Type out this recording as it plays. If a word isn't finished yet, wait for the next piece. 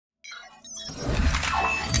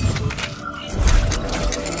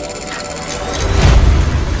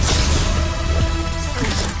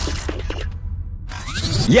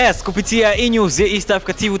Yes, kupitia eNewz ya East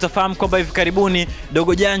Africa TV utafahamu kwamba hivi karibuni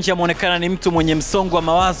Dogo Janja ameonekana ni mtu mwenye msongo wa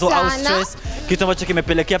mawazo au stress, kitu ambacho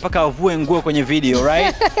kimepelekea paka avue nguo kwenye video,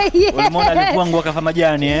 right? Yeah. Ulimuona alivua nguo kama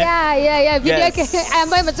majani Yeah, video yake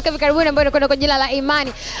ambayo imetoka hivi karibuni ambayo inakwenda kwa jina la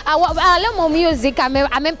Imani. Leo Muziki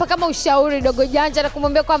amempa kama ushauri Dogo Janja na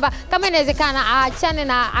kumwambia kwamba kama inawezekana aachane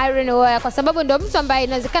na Irene Uwoya kwa sababu ndio mtu ambaye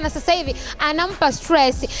inawezekana sasa hivi anampa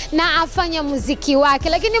stress na afanye muziki wake,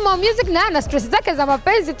 lakini Muziki na ana stress zake za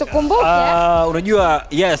mapenzi tukumbuke. Unajua,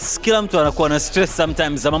 yes, kila mtu anakuwa na stress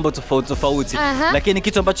sometimes za mambo tofauti, lakini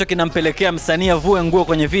kitu ambacho kinampelekea msanii avue nguo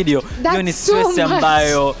kwenye video hiyo ni stress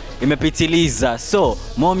ambayo imepitiliza. So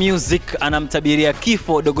Muziki anamtabiria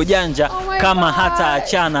kifo Dogo Janja kama hata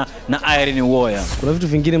achana na Irene Uwoya. Kuna vitu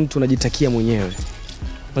vingine mtu unajitakia mwenyewe,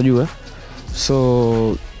 unajua.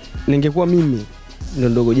 So ningekuwa mimi ndio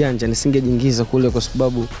Dogo Janja nisingejiingiza kule kwa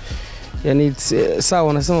sababu yani sawa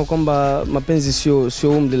wanasema kwamba mapenzi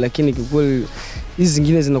sio umri, lakini kikweli hizi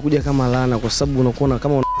zingine zinakuja kama laana kwa sababu unakuona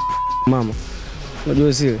kama mama,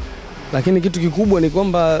 unajua zile. Lakini kitu kikubwa ni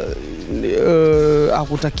kwamba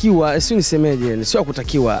hakutakiwa, sio nisemeje, sio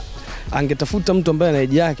hakutakiwa, angetafuta mtu ambaye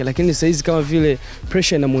anaeji yake, lakini sasa hizi kama vile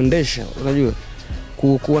pressure inamuendesha, unajua,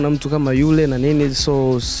 kuona mtu kama Yule na nini.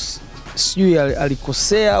 So sijui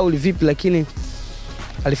alikosea au vipi, lakini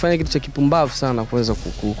alifanya kitu cha kipumbavu sana kuweza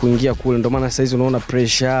kuingia kule. Ndio maana sasa hizi unaona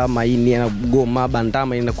pressure, maini yanagoma,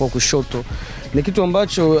 bandama inakuwa kushoto. Ni kitu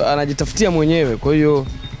ambacho anajitafutia mwenyewe. Kwa hiyo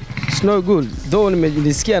it's not good. Though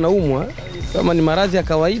nimejisikia anaumwa, kama ni maradhi ya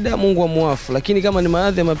kawaida Mungu amuafu, lakini kama ni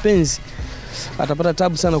maradhi ya mapenzi atapata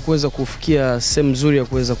tabu sana kuweza kufikia sehemu nzuri ya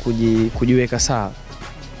kuweza kujiweka sawa.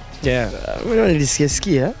 Yeah, mimi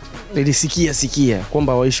nilisikia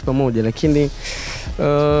kwamba waishi pamoja, lakini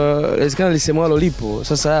inawezekana lisemwalo lipo.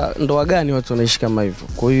 Sasa ndoa gani watu wanaishi kama hivyo?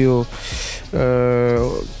 Kwa hiyo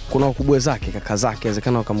kuna wakubwa zake, kaka zake,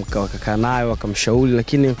 inawezekana wakakaa naye wakamshauri,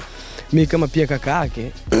 lakini mimi kama pia kaka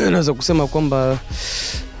yake naweza kusema kwamba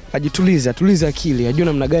atulize akili, ajue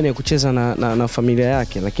namna gani ya kucheza na familia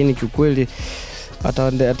yake. Lakini kiukweli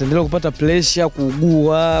ataendelea kupata pressure,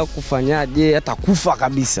 kuugua, kufanyaje, atakufa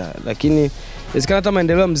kabisa. Lakini inawezekana hata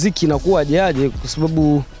maendeleo ya muziki inakuwa aje kwa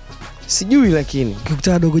sababu sijui, lakini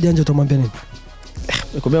ukikutana Dogo Janja utamwambia nini?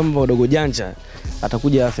 Nikwambia mambo Dogo Janja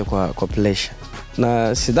atakuja afe kwa pressure.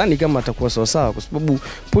 Na sidhani kama atakuwa sawa kwa sababu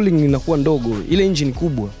pulling inakuwa ndogo, ile engine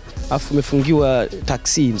kubwa, afu umefungiwa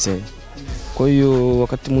taxi mzee. Kwa hiyo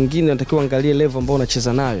wakati mwingine anatakiwa angalie level ambayo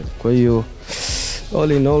unacheza nayo. Kwa hiyo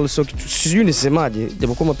all in all, so sijui nisemaje,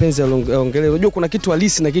 japokuwa mapenzi yaongelee. Unajua kuna kitu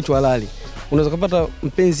halisi na kitu halali. Unaweza kupata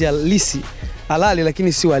mpenzi halisi halali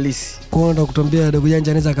lakini si halisi. Kwa hiyo nataka kutuambia Dogo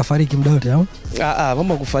Janja anaweza akafariki muda wote au?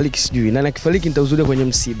 Mambo kufariki sijui. Na akifariki nitahudhuria kwenye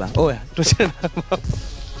msiba. Oya, tuachane.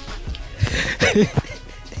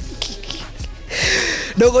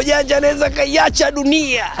 Dogo Janja anaweza kaiacha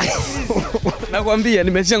dunia. Nakwambia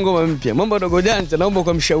nimeachia ngoma mpya. Mambo Dogo Janja naomba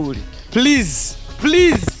ukamshauri. Please.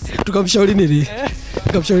 Tukamshauri nini?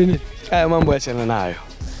 Tukamshauri nini? Haya mambo achana nayo.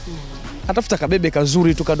 Atafuta kabebe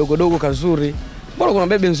kazuri tu, kadogodogo kazuri. Bora kuna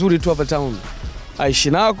bebe nzuri tu hapa town. Aishi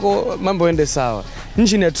nako, mambo ende sawa.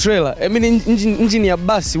 Engine ya trailer, engine ya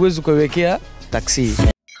basi huwezi kuwekea taxi.